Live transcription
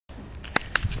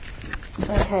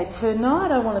Okay,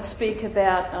 tonight I want to speak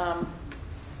about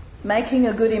making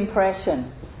a good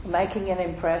impression, making an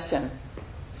impression.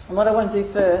 And what I want to do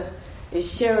first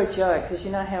is share a joke, because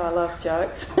you know how I love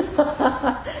jokes.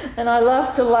 And I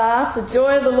love to laugh. The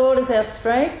joy of the Lord is our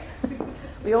strength.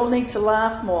 We all need to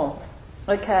laugh more.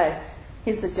 Okay,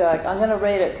 here's the joke. I'm going to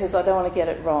read it because I don't want to get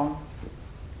it wrong.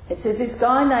 It says, this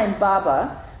guy named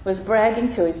Bubba was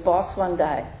bragging to his boss one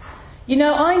day. You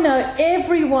know, I know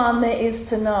everyone there is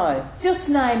to know. Just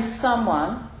name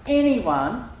someone,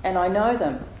 anyone, and I know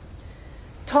them.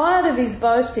 Tired of his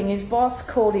boasting, his boss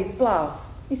called his bluff.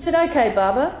 He said, okay,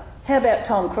 Bubba, how about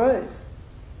Tom Cruise?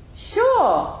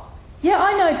 Sure. Yeah,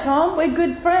 I know Tom. We're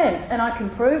good friends, and I can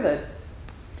prove it.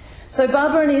 So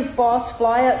Bubba and his boss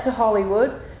fly out to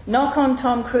Hollywood, knock on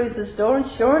Tom Cruise's door, and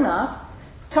sure enough,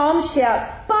 Tom shouts,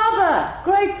 Bubba,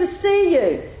 great to see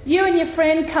you. You and your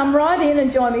friend come right in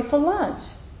and join me for lunch.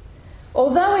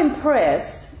 Although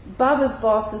impressed, Bubba's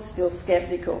boss is still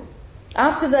sceptical.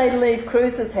 After they leave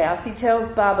Cruise's house, he tells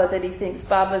Bubba that he thinks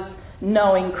Bubba's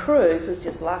knowing Cruise was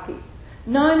just lucky.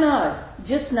 No,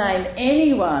 just name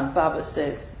anyone, Bubba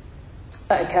says.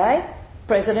 Okay,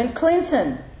 President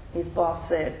Clinton, his boss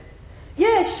said.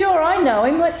 Yeah, sure, I know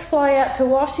him. Let's fly out to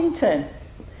Washington.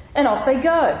 And off they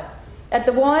go. At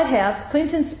the White House,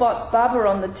 Clinton spots Bubba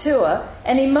on the tour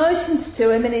and he motions to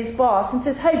him and his boss and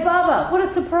says, hey, Bubba, what a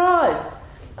surprise.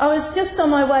 I was just on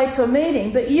my way to a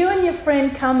meeting, but you and your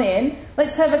friend come in.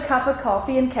 Let's have a cup of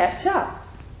coffee and catch up.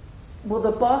 Well,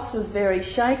 the boss was very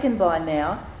shaken by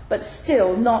now, but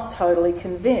still not totally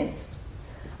convinced.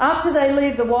 After they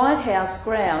leave the White House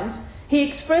grounds, he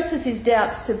expresses his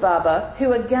doubts to Bubba,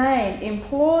 who again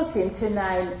implores him to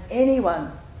name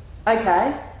anyone.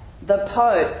 Okay, the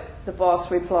Pope, the boss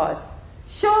replies.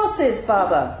 Sure, says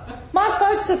Bubba. My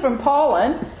folks are from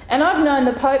Poland, and I've known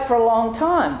the Pope for a long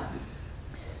time.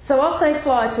 So off they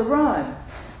fly to Rome.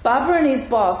 Bubba and his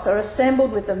boss are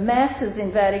assembled with the masses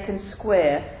in Vatican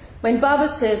Square when Bubba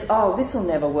says, oh, this will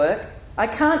never work. I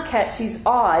can't catch his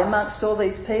eye amongst all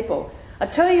these people. I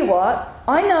tell you what,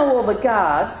 I know all the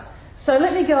guards, so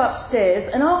let me go upstairs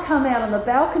and I'll come out on the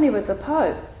balcony with the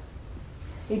Pope.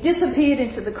 He disappeared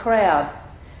into the crowd.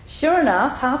 Sure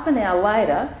enough, half an hour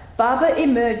later, Bubba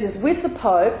emerges with the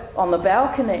Pope on the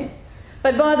balcony.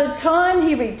 But by the time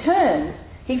he returns,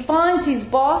 he finds his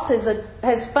boss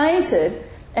has fainted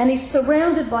and he's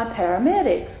surrounded by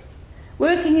paramedics.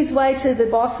 Working his way to the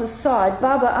boss's side,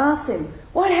 Bubba asks him,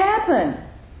 what happened?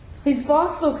 His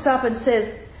boss looks up and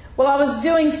says, well, I was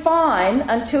doing fine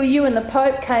until you and the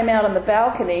Pope came out on the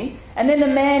balcony, and then the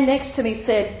man next to me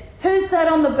said, who's that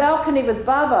on the balcony with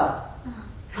Bubba?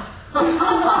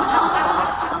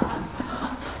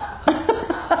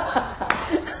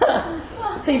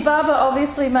 See, Bubba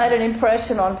obviously made an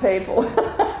impression on people.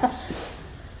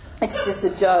 It's just a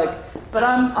joke. But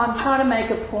I'm trying to make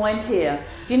a point here.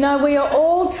 You know, we are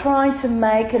all trying to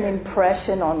make an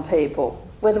impression on people.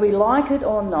 Whether we like it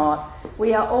or not,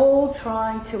 we are all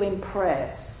trying to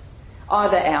impress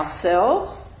either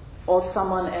ourselves or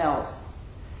someone else.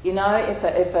 You know, if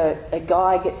a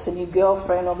guy gets a new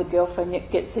girlfriend or the girlfriend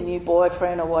gets a new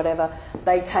boyfriend or whatever,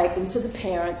 they take them to the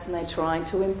parents and they're trying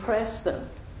to impress them.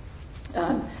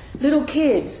 Little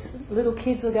kids will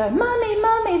go,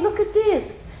 Mummy, look at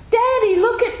this. Daddy,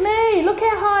 look at me. Look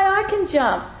how high I can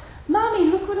jump. Mummy,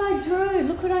 look what I drew.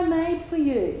 Look what I made for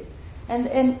you.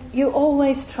 And you're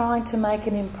always trying to make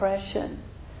an impression.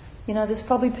 You know, there's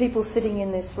probably people sitting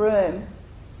in this room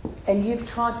and you've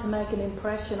tried to make an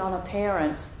impression on a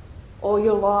parent all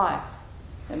your life.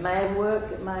 It may have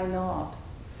worked, it may not.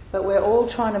 But we're all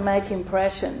trying to make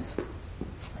impressions.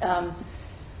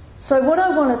 So what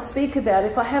I want to speak about,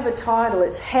 if I have a title,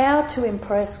 it's How to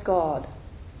Impress God.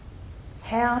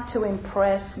 How to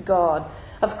impress God.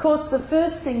 Of course, the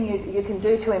first thing you can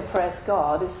do to impress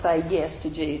God is say yes to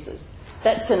Jesus.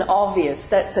 That's an obvious,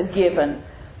 that's a given.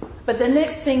 But the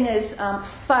next thing is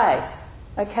faith.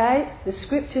 Okay? The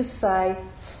scriptures say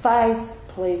faith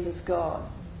pleases God.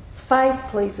 Faith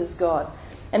pleases God.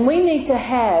 And we need to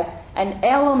have an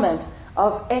element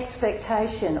of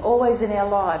expectation always in our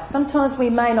lives. Sometimes we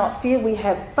may not feel we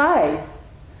have faith,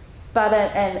 but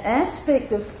an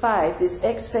aspect of faith is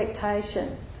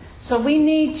expectation. So we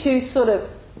need to sort of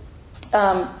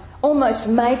almost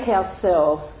make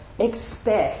ourselves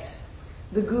expect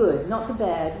the good, not the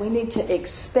bad. We need to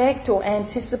expect or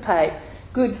anticipate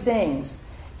good things.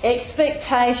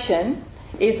 Expectation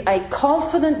is a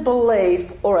confident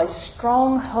belief or a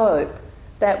strong hope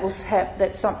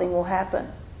that something will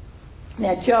happen.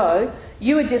 Now, Joe,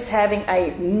 you were just having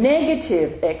a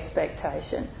negative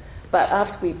expectation, but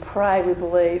after we pray, we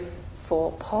believe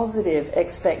for positive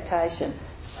expectation.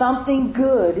 Something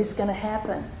good is going to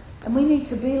happen. And we need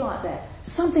to be like that.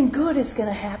 Something good is going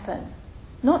to happen.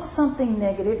 Not something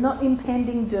negative, not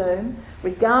impending doom,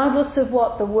 regardless of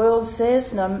what the world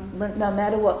says, no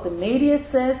matter what the media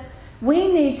says.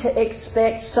 We need to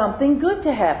expect something good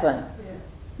to happen.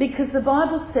 Because the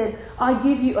Bible said, I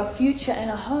give you a future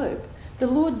and a hope. The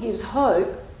Lord gives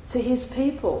hope to his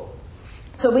people.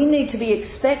 So we need to be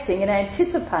expecting and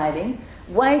anticipating,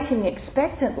 waiting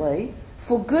expectantly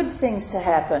for good things to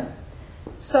happen.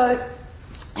 So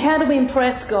how do we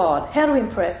impress God? How do we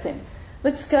impress him?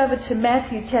 Let's go over to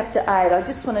Matthew chapter 8. I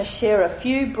just want to share a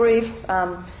few brief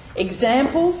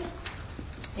examples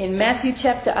in Matthew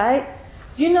chapter 8.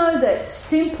 You know that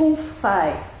simple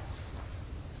faith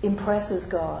impresses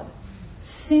God.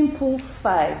 Simple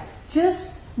faith.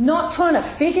 Just not trying to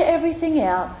figure everything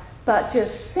out, but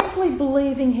just simply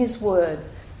believing his word.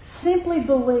 Simply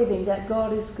believing that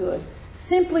God is good.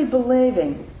 Simply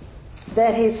believing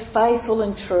that he's faithful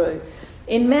and true.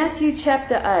 In Matthew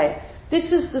chapter 8,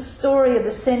 this is the story of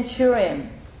the centurion.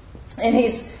 And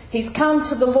he's come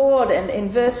to the Lord, and in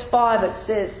verse 5 it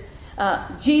says,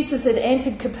 Jesus had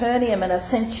entered Capernaum, and a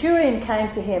centurion came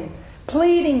to him,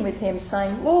 pleading with him,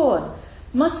 saying, Lord,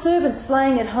 my servant's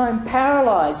lying at home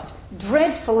paralysed,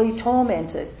 dreadfully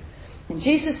tormented. And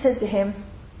Jesus said to him,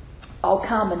 I'll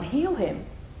come and heal him.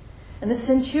 And the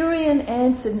centurion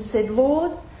answered and said,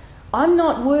 Lord, I'm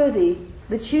not worthy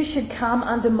that you should come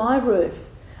under my roof,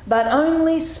 but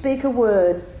only speak a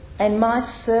word, and my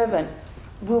servant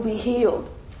will be healed.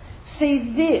 See,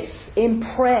 this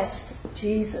impressed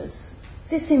Jesus.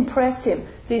 This impressed him.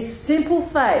 This simple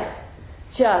faith.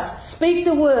 Just speak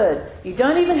the word. You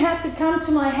don't even have to come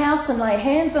to my house and lay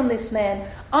hands on this man.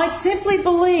 I simply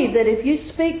believe that if you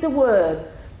speak the word,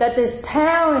 that there's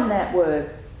power in that word,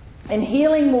 and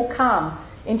healing will come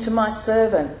into my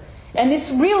servant. And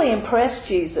this really impressed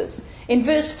Jesus. In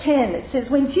verse 10 it says,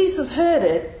 when Jesus heard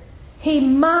it, he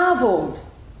marvelled.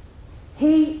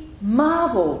 He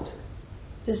marvelled.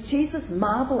 Does Jesus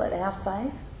marvel at our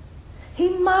faith? He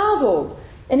marvelled.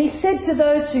 And he said to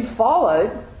those who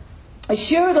followed,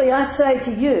 assuredly I say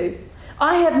to you,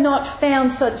 I have not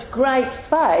found such great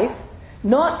faith,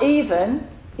 not even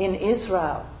in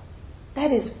Israel.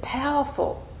 That is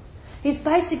powerful. He's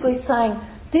basically saying,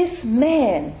 this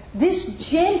man, this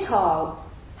Gentile,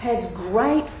 has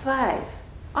great faith.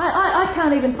 I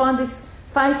can't even find this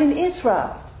faith in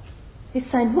Israel. He's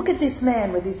saying, look at this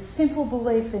man with his simple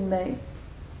belief in me.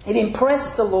 It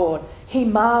impressed the Lord. He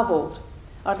marvelled.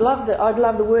 I'd love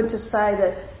the word to say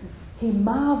that he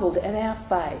marvelled at our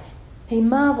faith. He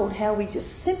marvelled how we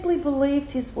just simply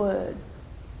believed his word.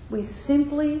 We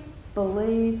simply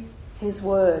believe his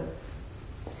word.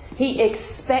 He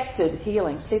expected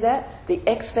healing. See that? The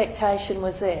expectation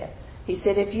was there. He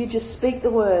said, if you just speak the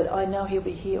word, I know he'll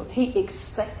be healed. He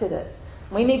expected it.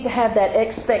 We need to have that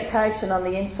expectation on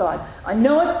the inside. I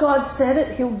know if God said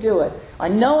it, he'll do it. I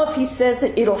know if he says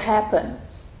it, it'll happen.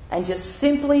 And just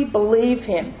simply believe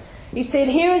him. He said,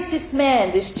 here is this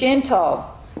man, this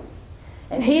Gentile,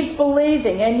 and he's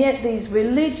believing, and yet these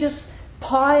religious,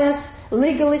 pious,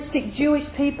 legalistic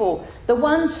Jewish people, the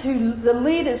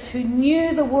leaders who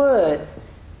knew the word,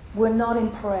 were not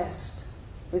impressed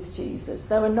with Jesus.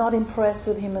 They were not impressed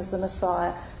with him as the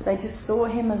Messiah. They just saw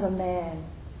him as a man.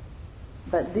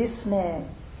 But this man,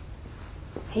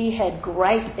 he had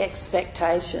great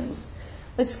expectations.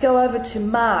 Let's go over to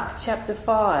Mark chapter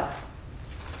 5.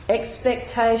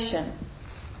 Expectation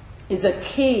is a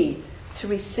key to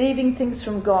receiving things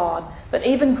from God, but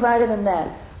even greater than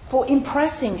that, for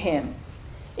impressing him.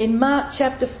 In Mark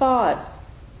chapter 5,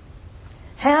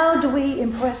 how do we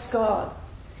impress God?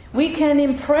 We can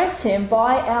impress him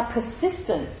by our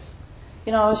persistence.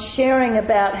 You know, I was sharing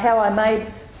about how I made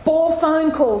 4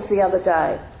 phone calls the other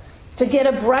day to get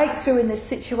a breakthrough in this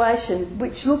situation,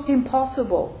 which looked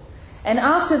impossible. And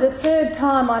after the 3rd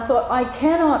time, I thought, I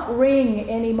cannot ring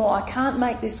anymore. I can't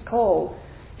make this call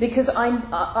because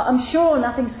I'm sure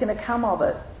nothing's going to come of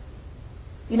it.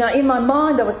 You know, in my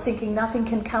mind, I was thinking nothing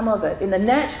can come of it. In the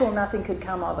natural, nothing could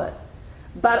come of it.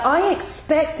 But I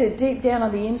expected deep down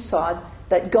on the inside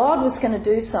that God was going to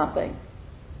do something.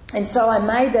 And so I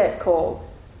made that call.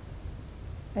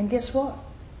 And guess what?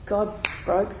 God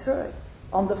broke through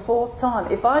on the 4th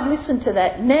time. If I'd listened to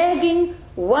that nagging,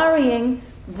 worrying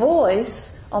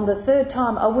voice on the 3rd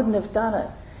time, I wouldn't have done it.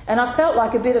 And I felt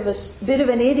like a bit of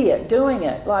an idiot doing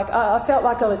it. Like I felt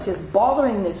like I was just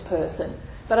bothering this person.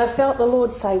 But I felt the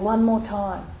Lord say, one more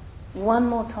time, one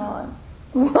more time,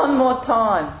 one more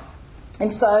time.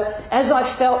 And so as I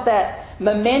felt that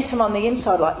momentum on the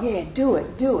inside, like, yeah, do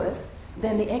it,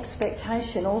 then the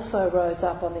expectation also rose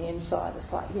up on the inside.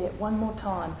 It's like, yeah, one more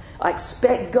time. I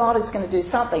expect God is going to do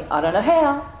something. I don't know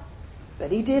how,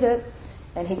 but he did it,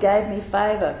 and he gave me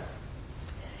favour.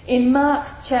 In Mark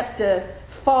chapter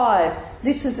 5,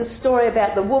 this is a story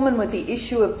about the woman with the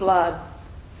issue of blood.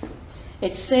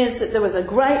 It says that there was a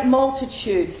great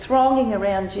multitude thronging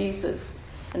around Jesus,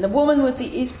 and the woman with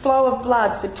the flow of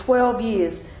blood for 12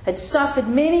 years had suffered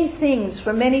many things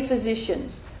from many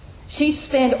physicians. She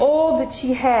spent all that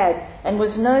she had and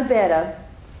was no better,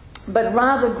 but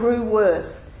rather grew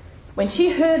worse. When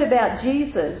she heard about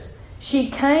Jesus, she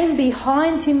came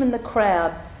behind him in the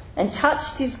crowd and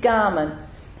touched his garment,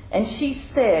 and she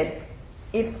said,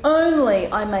 "If only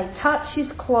I may touch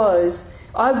his clothes,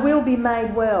 I will be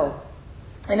made well."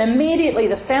 And immediately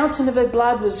the fountain of her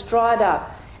blood was dried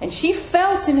up, and she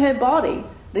felt in her body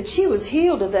that she was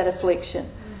healed of that affliction.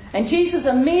 And Jesus,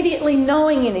 immediately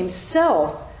knowing in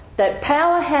himself that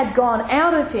power had gone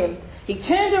out of him, he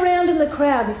turned around in the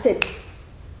crowd and he said,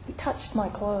 "He touched my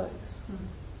clothes."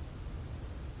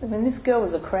 I mean, this girl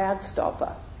was a crowd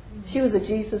stopper. She was a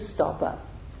Jesus stopper.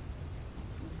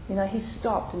 You know, he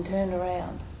stopped and turned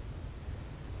around.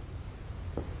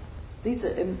 These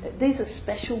are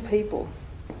special people.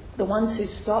 The ones who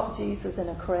stop Jesus in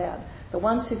a crowd. The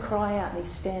ones who cry out and he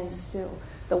stands still.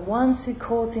 The ones who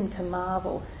cause him to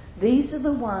marvel. These are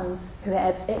the ones who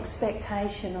have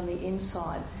expectation on the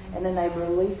inside, and then they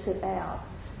release it out.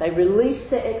 They release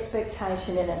their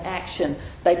expectation in an action.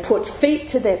 They put feet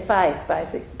to their faith,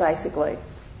 basically.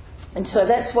 And so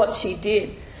that's what she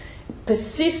did.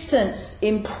 Persistence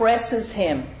impresses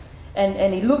him.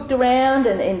 And he looked around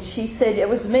and she said, it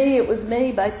was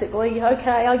me, basically.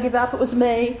 Okay, I give up, it was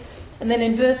me. And then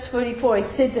in verse 44, he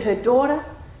said to her, "Daughter,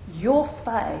 your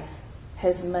faith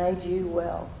has made you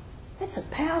well." That's a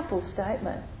powerful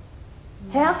statement.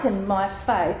 How can my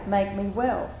faith make me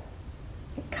well?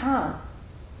 It can't.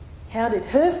 How did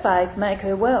her faith make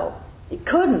her well? It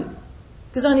couldn't,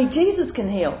 because only Jesus can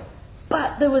heal.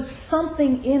 But there was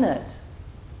something in it.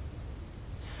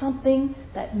 Something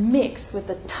that mixed with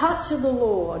the touch of the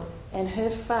Lord and her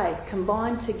faith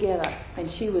combined together, and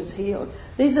she was healed.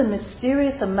 These are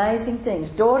mysterious, amazing things.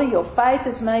 Daughter, your faith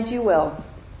has made you well.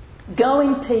 Go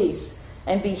in peace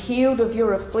and be healed of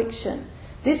your affliction.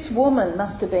 This woman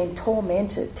must have been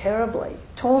tormented terribly.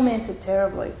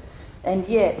 And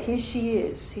yet, here she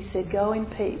is. He said, go in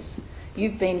peace.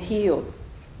 You've been healed.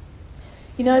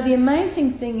 You know, the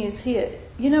amazing thing is here,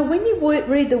 you know, when you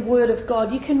read the Word of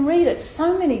God, you can read it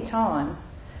so many times,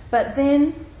 but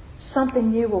then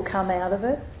something new will come out of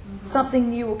it. Mm-hmm. Something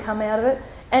new will come out of it.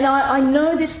 And I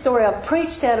know this story. I've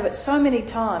preached out of it so many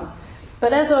times.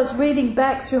 But as I was reading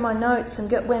back through my notes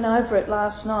and went over it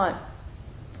last night,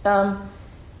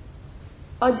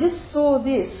 I just saw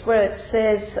this where it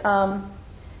says,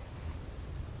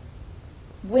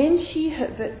 when she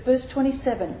heard, verse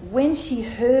 27, when she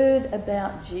heard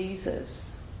about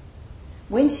Jesus,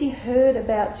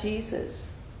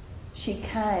 she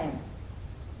came.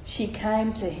 She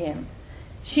came to him.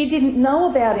 She didn't know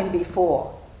about him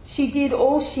before. She did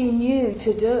all she knew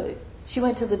to do. She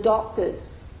went to the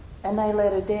doctors and they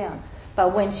let her down.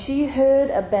 But when she heard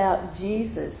about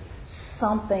Jesus,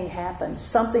 something happened.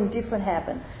 Something different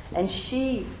happened. And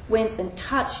she went and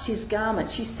touched his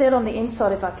garment. She said on the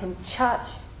inside, if I can touch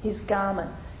his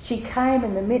garment. She came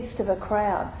in the midst of a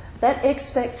crowd. That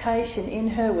expectation in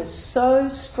her was so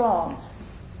strong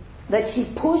that she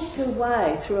pushed her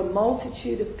way through a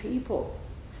multitude of people.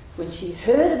 When she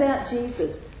heard about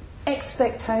Jesus,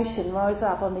 expectation rose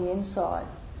up on the inside.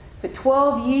 For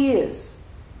 12 years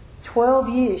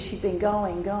she'd been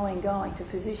going to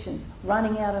physicians,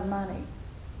 running out of money.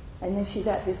 And then she's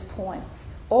at this point.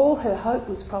 All her hope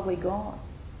was probably gone.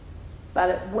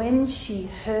 But when she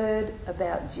heard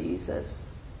about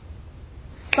Jesus,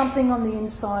 something on the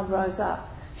inside rose up.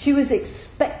 She was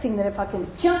expecting that if I can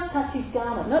just touch his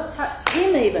garment, not touch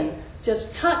him even,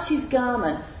 just touch his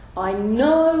garment, I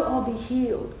know I'll be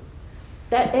healed.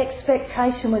 That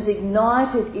expectation was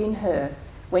ignited in her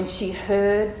when she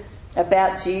heard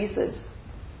about Jesus.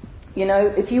 You know,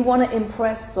 if you want to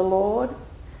impress the Lord,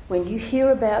 when you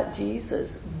hear about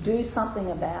Jesus, do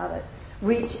something about it.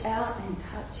 Reach out and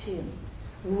touch him.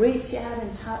 Reach out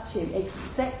and touch him,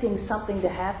 expecting something to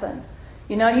happen.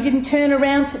 You know, he didn't turn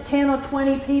around to 10 or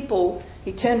 20 people.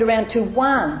 He turned around to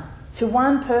one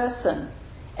person.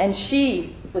 And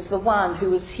she was the one who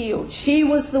was healed. She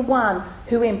was the one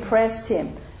who impressed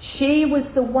him. She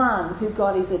was the one who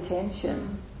got his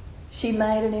attention. She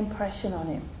made an impression on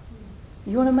him.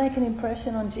 You want to make an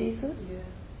impression on Jesus? Yeah.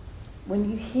 When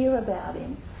you hear about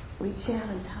him, reach out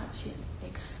and touch him.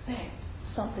 Expect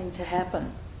something to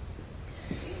happen.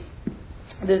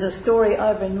 There's a story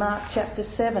over in Mark chapter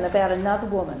 7 about another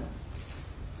woman.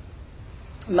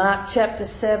 Mark chapter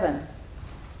 7.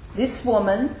 This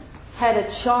woman had a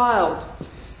child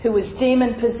who was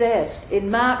demon possessed.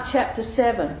 In Mark chapter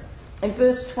 7, in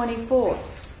verse 24.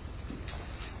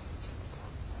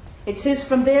 It says,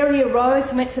 "From there he arose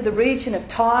and went to the region of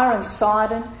Tyre and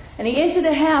Sidon, and he entered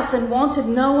a house and wanted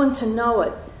no one to know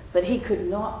it, but he could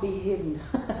not be hidden."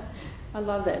 I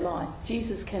love that line.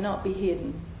 Jesus cannot be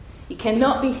hidden. He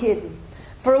cannot be hidden.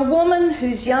 "For a woman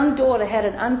whose young daughter had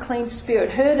an unclean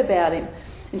spirit heard about him,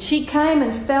 and she came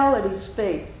and fell at his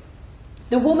feet.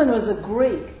 The woman was a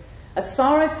Greek, a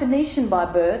Syrophoenician by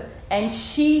birth, and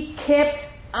she kept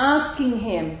asking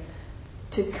him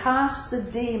to cast the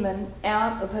demon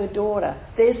out of her daughter."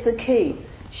 There's the key.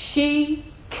 She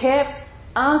kept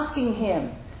asking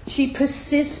him. She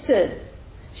persisted.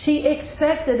 She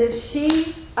expected if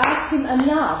she asked him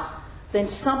enough, then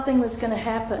something was going to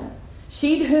happen.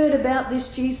 She'd heard about this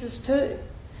Jesus too.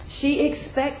 She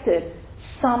expected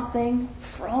something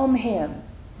from him,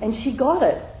 and she got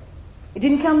it. It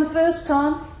didn't come the first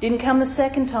time, didn't come the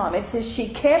second time. It says she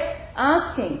kept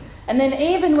asking. And then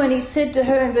even when he said to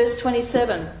her in verse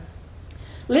 27,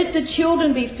 "Let the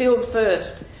children be filled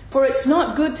first, for it's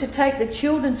not good to take the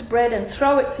children's bread and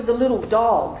throw it to the little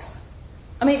dogs."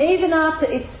 I mean, even after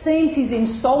it seems he's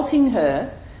insulting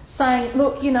her, saying,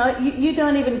 "Look, you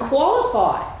don't even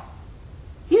qualify.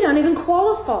 You don't even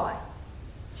qualify."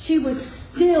 She was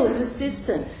still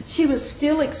persistent. She was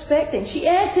still expecting. She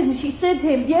answered and she said to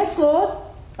him, "Yes, Lord."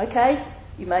 Okay,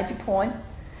 you made your point.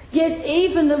 "Yet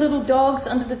even the little dogs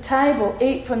under the table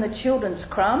eat from the children's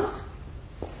crumbs."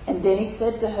 And then he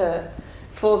said to her,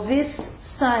 "For this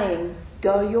saying,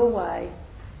 go your way.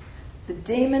 The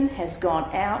demon has gone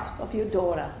out of your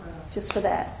daughter." Just for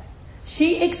that.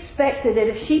 She expected that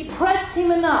if she pressed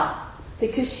him enough,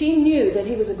 because she knew that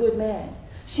he was a good man.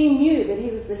 She knew that he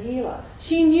was the healer.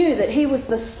 She knew that he was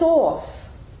the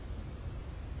source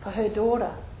for her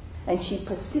daughter. And she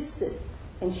persisted.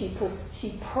 And she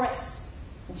pressed.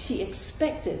 And she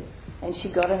expected. And she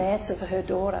got an answer for her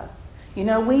daughter. You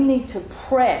know, we need to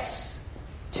press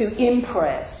to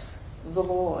impress the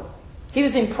Lord. He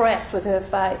was impressed with her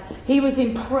faith. He was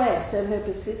impressed at her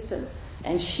persistence.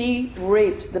 And she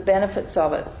reaped the benefits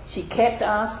of it. She kept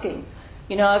asking.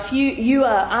 You know, if you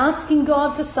are asking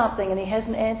God for something and he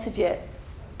hasn't answered yet,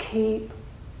 keep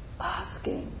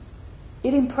asking.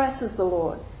 It impresses the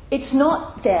Lord. It's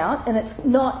not doubt and it's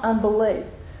not unbelief.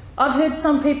 I've heard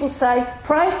some people say,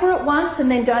 pray for it once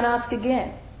and then don't ask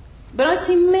again. But I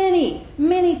see many,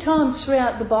 many times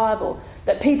throughout the Bible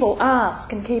that people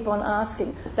ask and keep on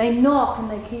asking. They knock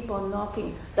and they keep on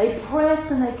knocking. They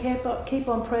press and they keep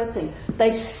on pressing.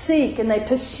 They seek and they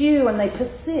pursue and they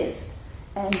persist.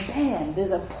 And bam,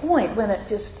 there's a point when it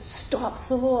just stops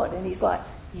the Lord. And he's like,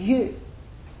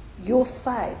 your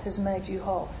faith has made you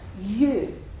whole.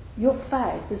 Your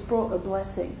faith has brought a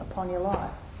blessing upon your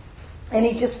life. And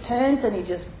he just turns and he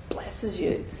just blesses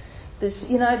you.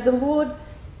 The Lord,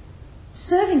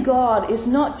 serving God is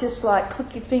not just like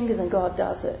click your fingers and God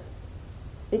does it.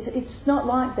 It's not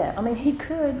like that. I mean, he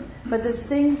could, but there's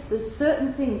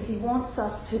certain things he wants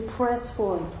us to press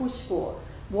for and push for.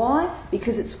 Why?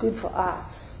 Because it's good for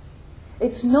us.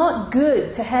 It's not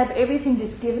good to have everything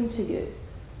just given to you.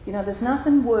 You know, there's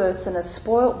nothing worse than a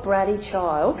spoilt, bratty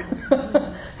child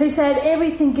who's had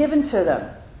everything given to them.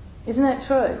 Isn't that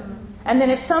true? And then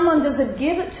if someone doesn't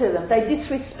give it to them, they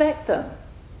disrespect them.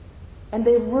 And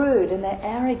they're rude and they're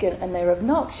arrogant and they're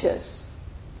obnoxious.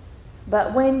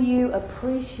 But when you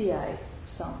appreciate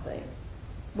something,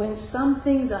 when some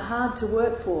things are hard to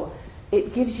work for,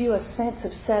 it gives you a sense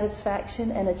of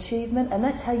satisfaction and achievement, and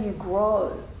that's how you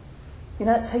grow. You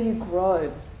know, that's how you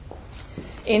grow.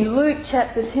 In Luke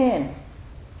chapter 10,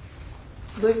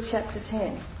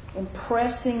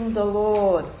 impressing the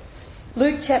Lord.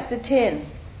 Luke chapter 10,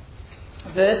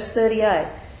 verse 38.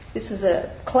 This is a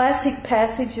classic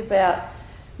passage about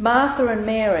Martha and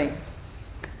Mary.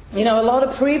 You know, a lot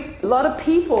of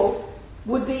people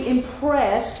would be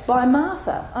impressed by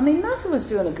Martha. I mean, Martha was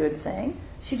doing a good thing.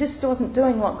 She just wasn't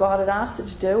doing what God had asked her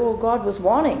to do or God was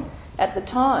wanting at the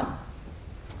time.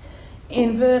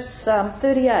 In verse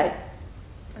 38,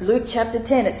 Luke chapter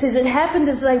 10, it says, "It happened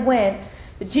as they went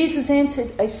that Jesus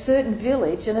entered a certain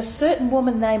village, and a certain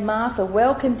woman named Martha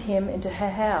welcomed him into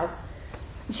her house.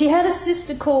 She had a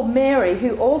sister called Mary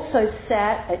who also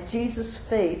sat at Jesus'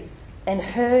 feet and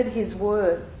heard his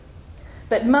word.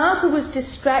 But Martha was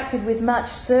distracted with much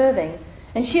serving,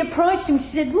 and she approached him.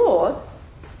 She said, 'Lord,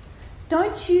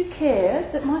 don't you care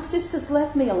that my sister's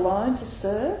left me alone to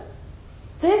serve?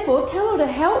 Therefore, tell her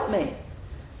to help me.'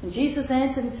 And Jesus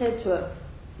answered and said to her,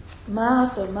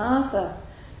 Martha, Martha,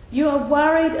 you are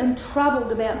worried and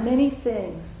troubled about many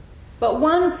things, but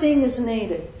one thing is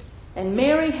needed, and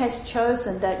Mary has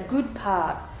chosen that good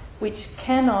part which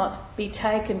cannot be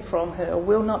taken from her, or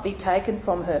will not be taken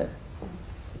from her.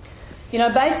 You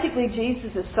know, basically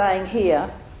Jesus is saying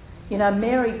here, you know,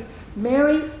 Mary,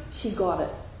 she got it.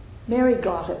 Mary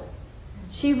got it.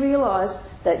 She realised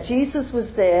that Jesus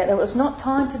was there, and it was not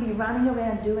time to be running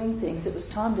around doing things. It was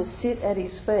time to sit at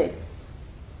his feet.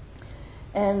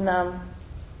 And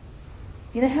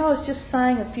you know how I was just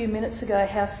saying a few minutes ago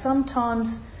how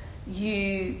sometimes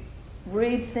you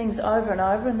read things over and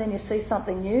over and then you see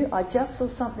something new? I just saw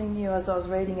something new as I was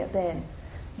reading it then.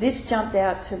 This jumped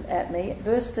out at me.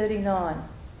 Verse 39.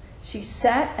 She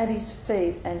sat at his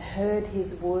feet and heard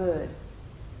his word.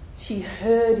 She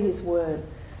heard his word.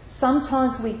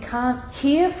 Sometimes we can't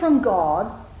hear from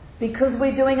God because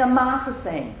we're doing a Martha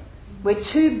thing. We're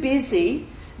too busy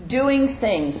doing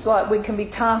things, like we can be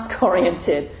task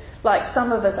oriented. Like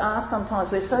some of us are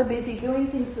sometimes. We're so busy doing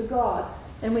things for God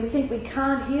and we think we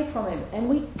can't hear from him. And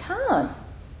we can't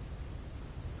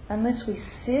unless we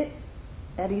sit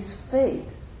at his feet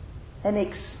and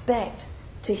expect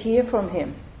to hear from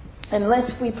him.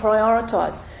 Unless we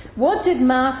prioritise. What did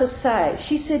Martha say?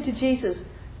 She said to Jesus,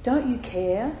 "Don't you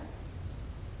care?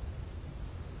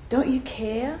 Don't you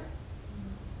care?"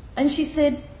 And she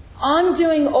said, "I'm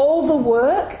doing all the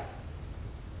work."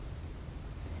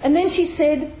 And then she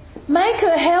said, "Make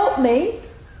her help me."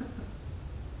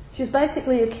 She was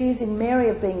basically accusing Mary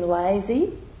of being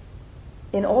lazy.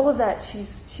 In all of that, she's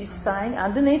saying,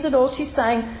 underneath it all, she's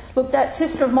saying, look, that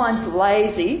sister of mine's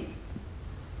lazy.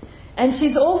 And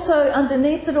she's also,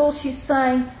 underneath it all, she's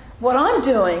saying, what I'm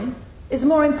doing is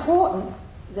more important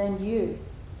than you.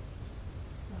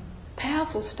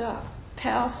 Powerful stuff.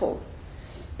 Powerful.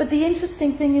 But the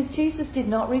interesting thing is Jesus did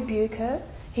not rebuke her.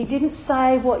 He didn't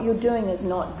say what you're doing is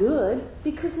not good,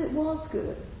 because it was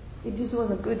good. It just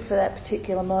wasn't good for that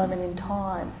particular moment in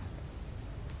time.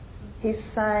 He's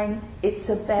saying it's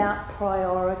about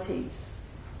priorities.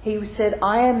 He said,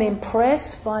 I am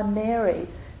impressed by Mary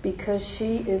because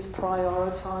she is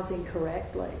prioritising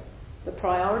correctly. The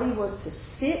priority was to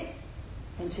sit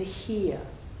and to hear,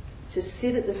 to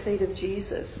sit at the feet of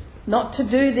Jesus, not to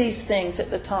do these things at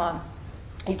the time.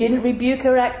 He didn't rebuke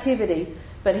her activity,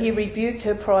 but he rebuked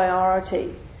her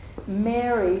priority.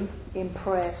 Mary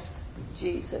impressed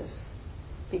Jesus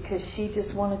because she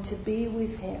just wanted to be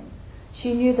with him.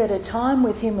 She knew that her time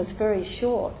with him was very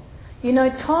short. You know,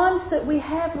 times that we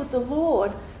have with the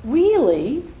Lord,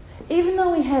 really, even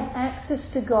though we have access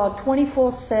to God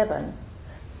 24/7,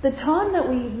 the time that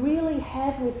we really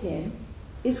have with him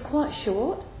is quite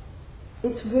short.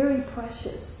 It's very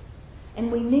precious.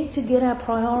 And we need to get our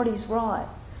priorities right.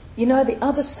 You know, the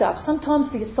other stuff,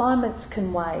 sometimes the assignments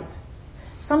can wait.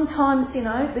 Sometimes, you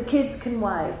know, the kids can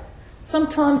wait.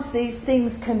 Sometimes these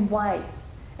things can wait.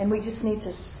 And we just need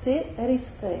to sit at his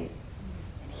feet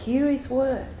and hear his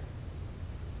word.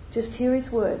 Just hear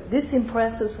his word. This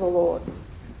impresses the Lord.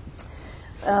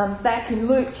 Back in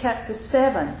Luke chapter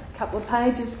 7, a couple of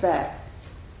pages back,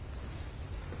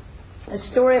 a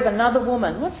story of another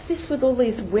woman. What's this with all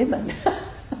these women?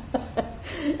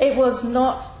 It was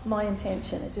not my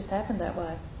intention. It just happened that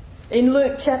way. In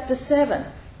Luke chapter 7,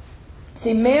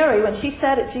 see, Mary, when she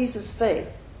sat at Jesus' feet,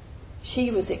 she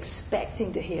was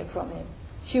expecting to hear from him.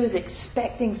 She was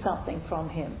expecting something from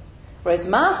him. Whereas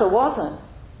Martha wasn't.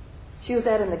 She was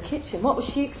out in the kitchen. What was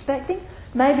she expecting?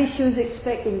 Maybe she was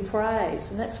expecting praise,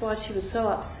 and that's why she was so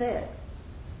upset.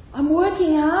 I'm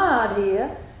working hard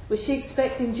here. Was she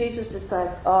expecting Jesus to say,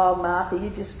 oh, Martha, you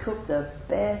just cooked the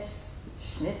best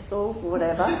schnitzel,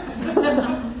 whatever?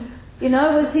 You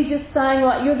know, was he just saying,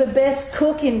 like, you're the best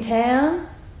cook in town?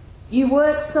 You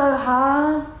work so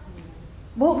hard?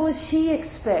 What was she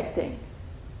expecting?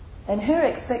 And her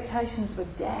expectations were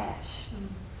dashed.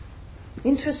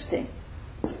 Interesting.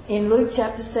 In Luke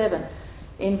chapter 7,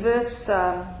 in verse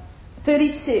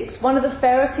 36, one of the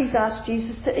Pharisees asked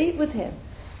Jesus to eat with him.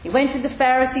 He went to the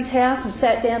Pharisee's house and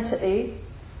sat down to eat.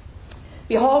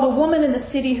 Behold, a woman in the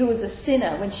city who was a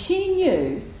sinner, when she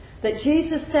knew that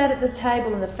Jesus sat at the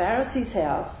table in the Pharisee's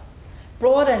house,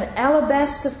 brought an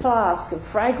alabaster flask of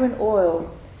fragrant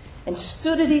oil and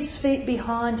stood at his feet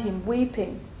behind him,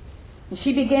 weeping. And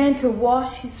she began to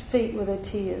wash his feet with her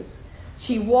tears.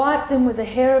 She wiped them with the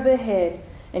hair of her head,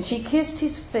 and she kissed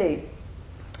his feet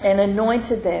and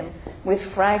anointed them with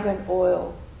fragrant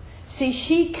oil. See,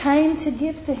 she came to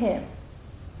give to him.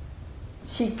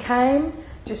 She came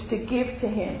just to give to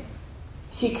him.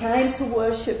 She came to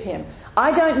worship him.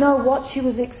 I don't know what she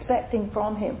was expecting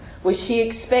from him. Was she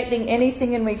expecting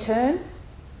anything in return?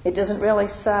 It doesn't really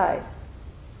say.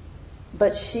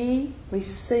 But she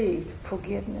received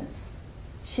forgiveness.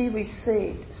 She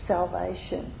received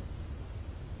salvation.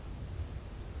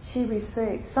 She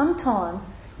received. Sometimes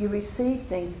you receive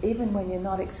things even when you're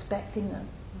not expecting them.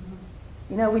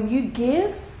 You know, when you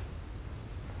give,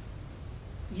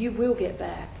 you will get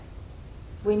back.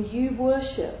 When you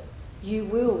worship, you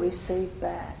will receive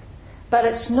back. But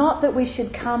it's not that we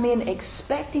should come in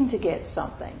expecting to get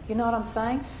something. You know what I'm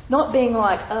saying? Not being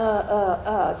like,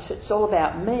 it's all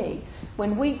about me.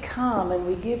 When we come and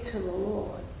we give to the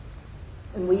Lord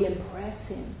and we impress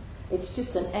Him, it's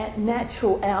just a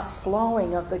natural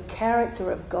outflowing of the character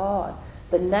of God,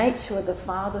 the nature of the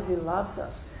Father who loves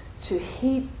us, to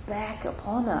heap back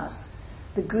upon us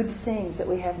the good things that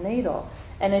we have need of.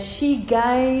 And as she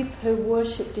gave her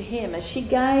worship to Him, as she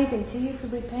gave in tears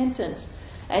of repentance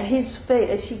at His feet,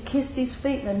 as she kissed His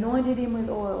feet and anointed Him with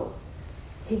oil,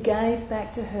 He gave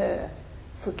back to her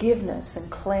forgiveness and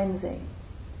cleansing.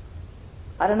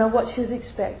 I don't know what she was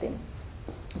expecting,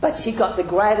 but she got the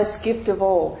greatest gift of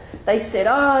all. They said,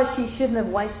 she shouldn't have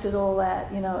wasted all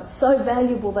that. You know, it's so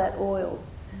valuable, that oil.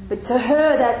 But to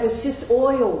her, that was just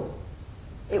oil.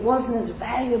 It wasn't as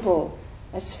valuable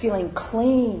as feeling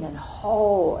clean and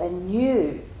whole and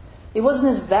new. It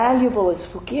wasn't as valuable as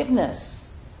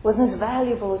forgiveness. It wasn't as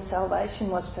valuable as salvation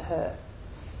was to her.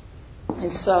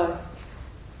 And so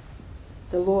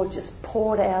the Lord just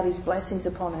poured out His blessings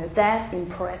upon her. That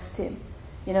impressed Him.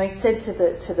 You know, He said to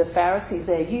the Pharisees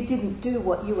there, you didn't do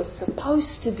what you were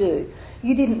supposed to do.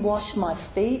 You didn't wash my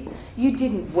feet. You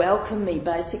didn't welcome me,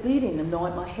 basically. You didn't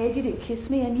anoint my head. You didn't kiss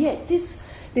me. And yet this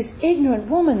ignorant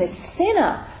woman, this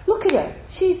sinner, look at her.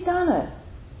 She's done it.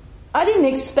 I didn't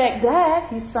expect that,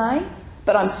 He's saying,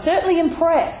 but I'm certainly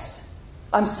impressed.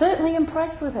 I'm certainly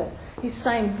impressed with her. He's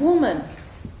saying, woman,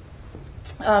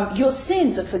 your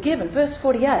sins are forgiven. Verse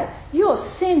 48, your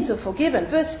sins are forgiven.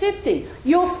 Verse 50,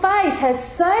 your faith has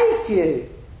saved you.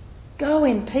 Go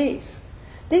in peace.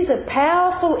 These are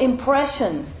powerful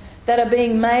impressions that are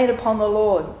being made upon the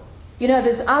Lord. You know,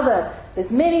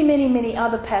 there's many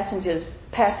other passages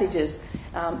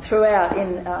throughout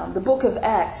in the book of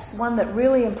Acts. One that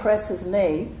really impresses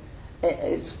me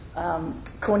is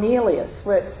Cornelius,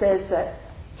 where it says that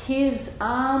his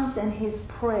alms and his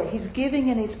prayer, his giving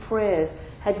and his prayers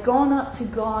had gone up to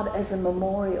God as a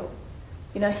memorial.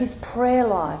 You know, his prayer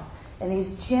life and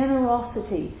his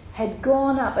generosity had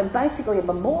gone up, and basically a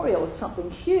memorial is something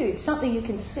huge, something you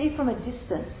can see from a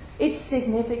distance. It's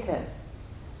significant.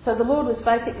 So the Lord was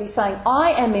basically saying,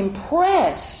 I am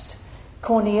impressed,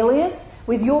 Cornelius,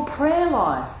 with your prayer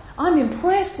life. I'm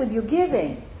impressed with your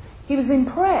giving. He was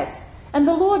impressed. And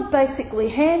the Lord basically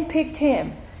handpicked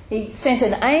him. He sent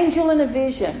an angel in a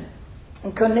vision.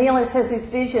 And Cornelius has this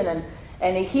vision,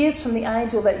 and he hears from the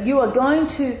angel that you are going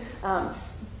to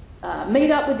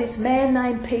meet up with this man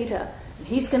named Peter. And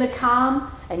he's going to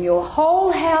come, and your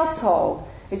whole household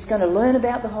is going to learn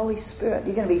about the Holy Spirit.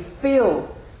 You're going to be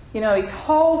filled. You know, his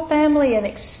whole family and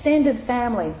extended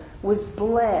family was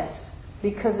blessed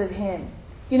because of him.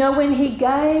 You know, when he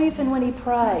gave and when he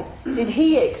prayed, did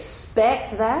he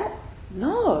expect that?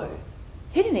 No,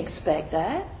 he didn't expect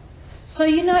that. So,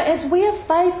 you know, as we are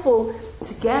faithful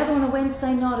to gather on a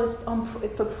Wednesday night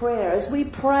for prayer, as we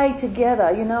pray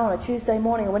together, you know, on a Tuesday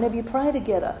morning or whenever you pray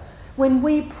together, when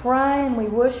we pray and we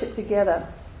worship together,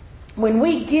 when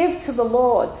we give to the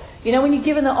Lord, you know, when you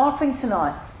give an offering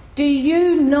tonight, do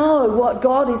you know what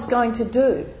God is going to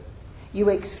do? You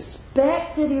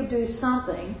expect that He'll do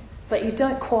something, but you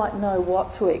don't quite know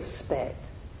what to expect.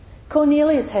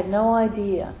 Cornelius had no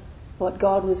idea what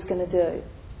God was going to do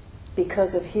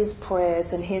because of his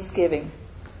prayers and his giving.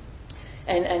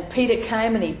 And Peter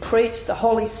came and he preached. The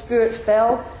Holy Spirit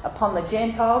fell upon the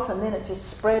Gentiles, and then it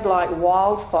just spread like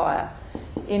wildfire.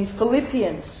 In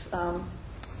Philippians,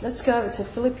 let's go over to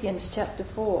Philippians chapter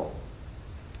 4.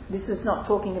 This is not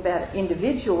talking about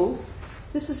individuals.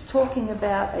 This is talking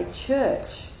about a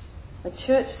church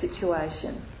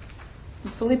situation. In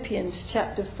Philippians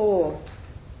chapter 4.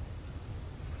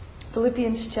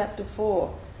 Philippians chapter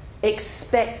 4.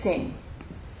 Expecting.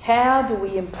 How do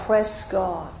we impress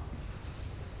God?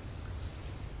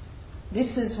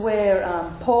 This is where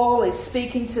Paul is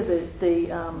speaking to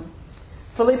the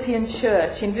Philippian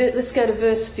church. Let's go to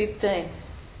verse 15.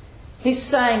 He's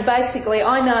saying, basically,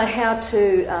 I know how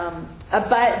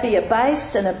to be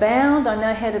abased and abound. I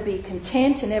know how to be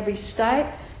content in every state.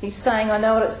 He's saying, I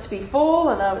know what it's to be full.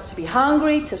 I know it's to be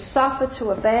hungry, to suffer,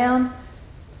 to abound.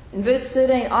 In verse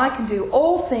 13, I can do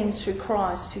all things through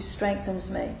Christ who strengthens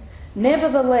me.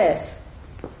 Nevertheless,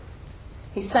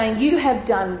 he's saying, you have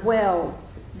done well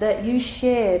that you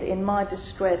shared in my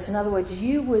distress. In other words,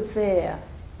 you were there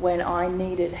when I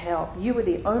needed help. You were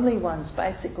the only ones,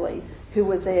 basically, who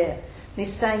were there. And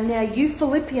he's saying, now you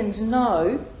Philippians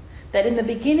know that in the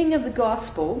beginning of the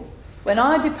gospel, when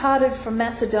I departed from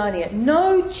Macedonia,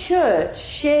 no church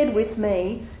shared with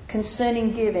me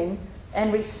concerning giving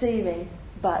and receiving,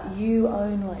 but you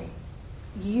only.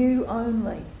 You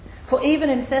only. For even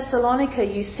in Thessalonica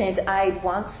you sent aid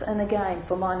once and again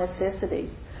for my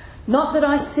necessities. Not that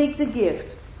I seek the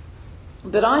gift,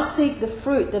 but I seek the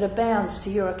fruit that abounds to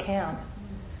your account.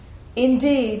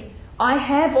 Indeed, I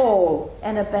have all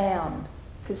and abound,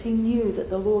 because he knew that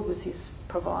the Lord was his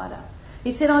provider.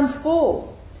 He said, I'm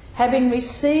full, having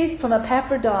received from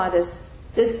Epaphroditus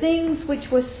the things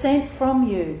which were sent from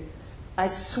you, a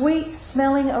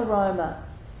sweet-smelling aroma,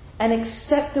 an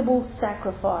acceptable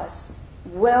sacrifice,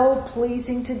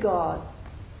 well-pleasing to God.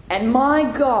 And my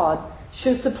God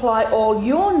shall supply all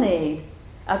your need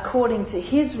according to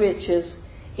his riches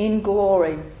in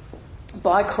glory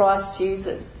by Christ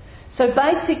Jesus. So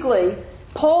basically,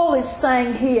 Paul is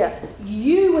saying here,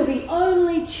 you were the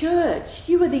only church,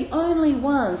 you were the only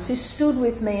ones who stood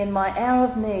with me in my hour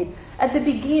of need. At the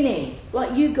beginning,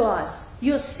 like you guys,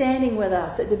 you're standing with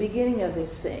us at the beginning of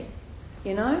this thing,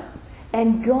 you know?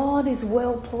 And God is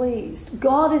well pleased.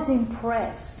 God is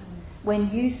impressed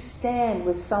when you stand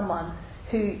with someone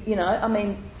who, you know, I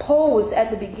mean, Paul was at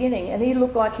the beginning and he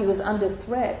looked like he was under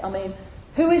threat. I mean,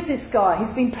 who is this guy?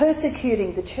 He's been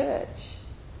persecuting the church.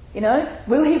 You know,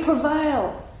 will he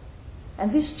prevail?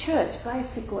 And this church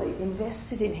basically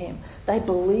invested in him. They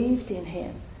believed in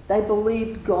him. They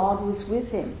believed God was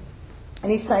with him.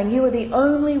 And he's saying, you are the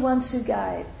only ones who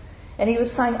gave. And he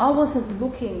was saying, I wasn't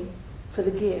looking for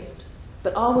the gift,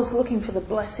 but I was looking for the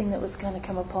blessing that was going to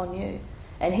come upon you.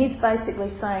 And he's basically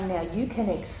saying now, you can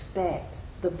expect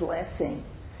the blessing.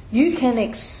 You can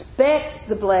expect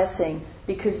the blessing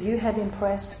because you have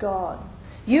impressed God.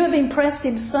 You have impressed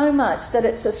him so much that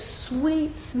it's a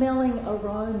sweet-smelling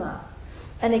aroma,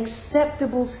 an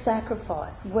acceptable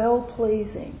sacrifice,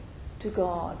 well-pleasing to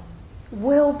God.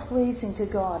 Well-pleasing to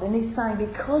God. And he's saying,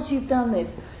 because you've done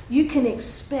this, you can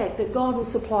expect that God will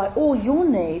supply all your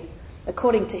need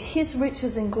according to his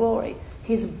riches in glory,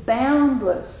 his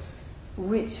boundless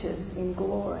riches in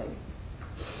glory.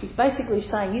 He's basically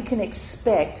saying you can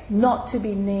expect not to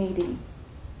be needy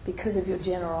because of your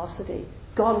generosity.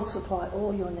 God will supply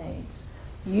all your needs.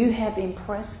 You have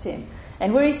impressed him.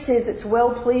 And where he says it's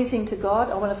well-pleasing to God,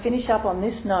 I want to finish up on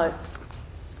this note.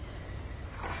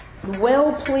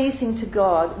 Well-pleasing to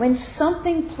God. When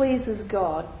something pleases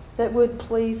God, that word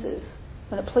pleases,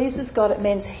 when it pleases God, it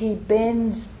means he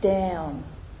bends down.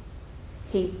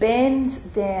 He bends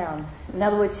down. In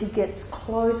other words, he gets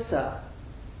closer.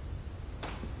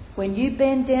 When you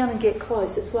bend down and get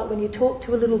close, it's like when you talk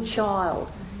to a little child.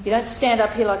 You don't stand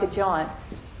up here like a giant.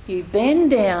 You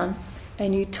bend down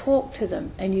and you talk to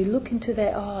them and you look into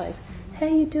their eyes. How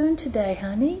you doing today,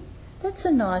 honey? That's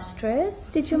a nice dress.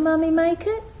 Did your mummy make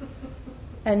it?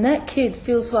 And that kid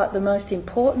feels like the most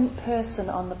important person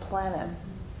on the planet.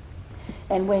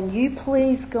 And when you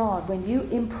please God, when you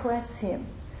impress him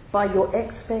by your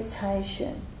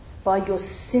expectation, by your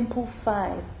simple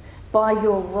faith, by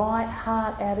your right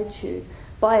heart attitude,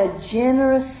 by a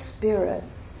generous spirit,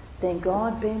 then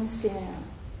God bends down.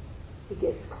 He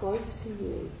gets close to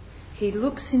you. He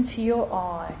looks into your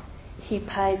eye. He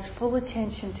pays full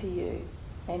attention to you.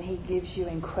 And he gives you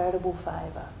incredible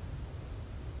favour.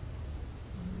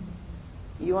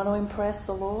 You want to impress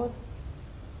the Lord?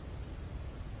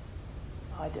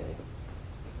 I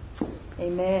do.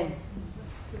 Amen.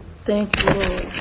 Thank you, Lord.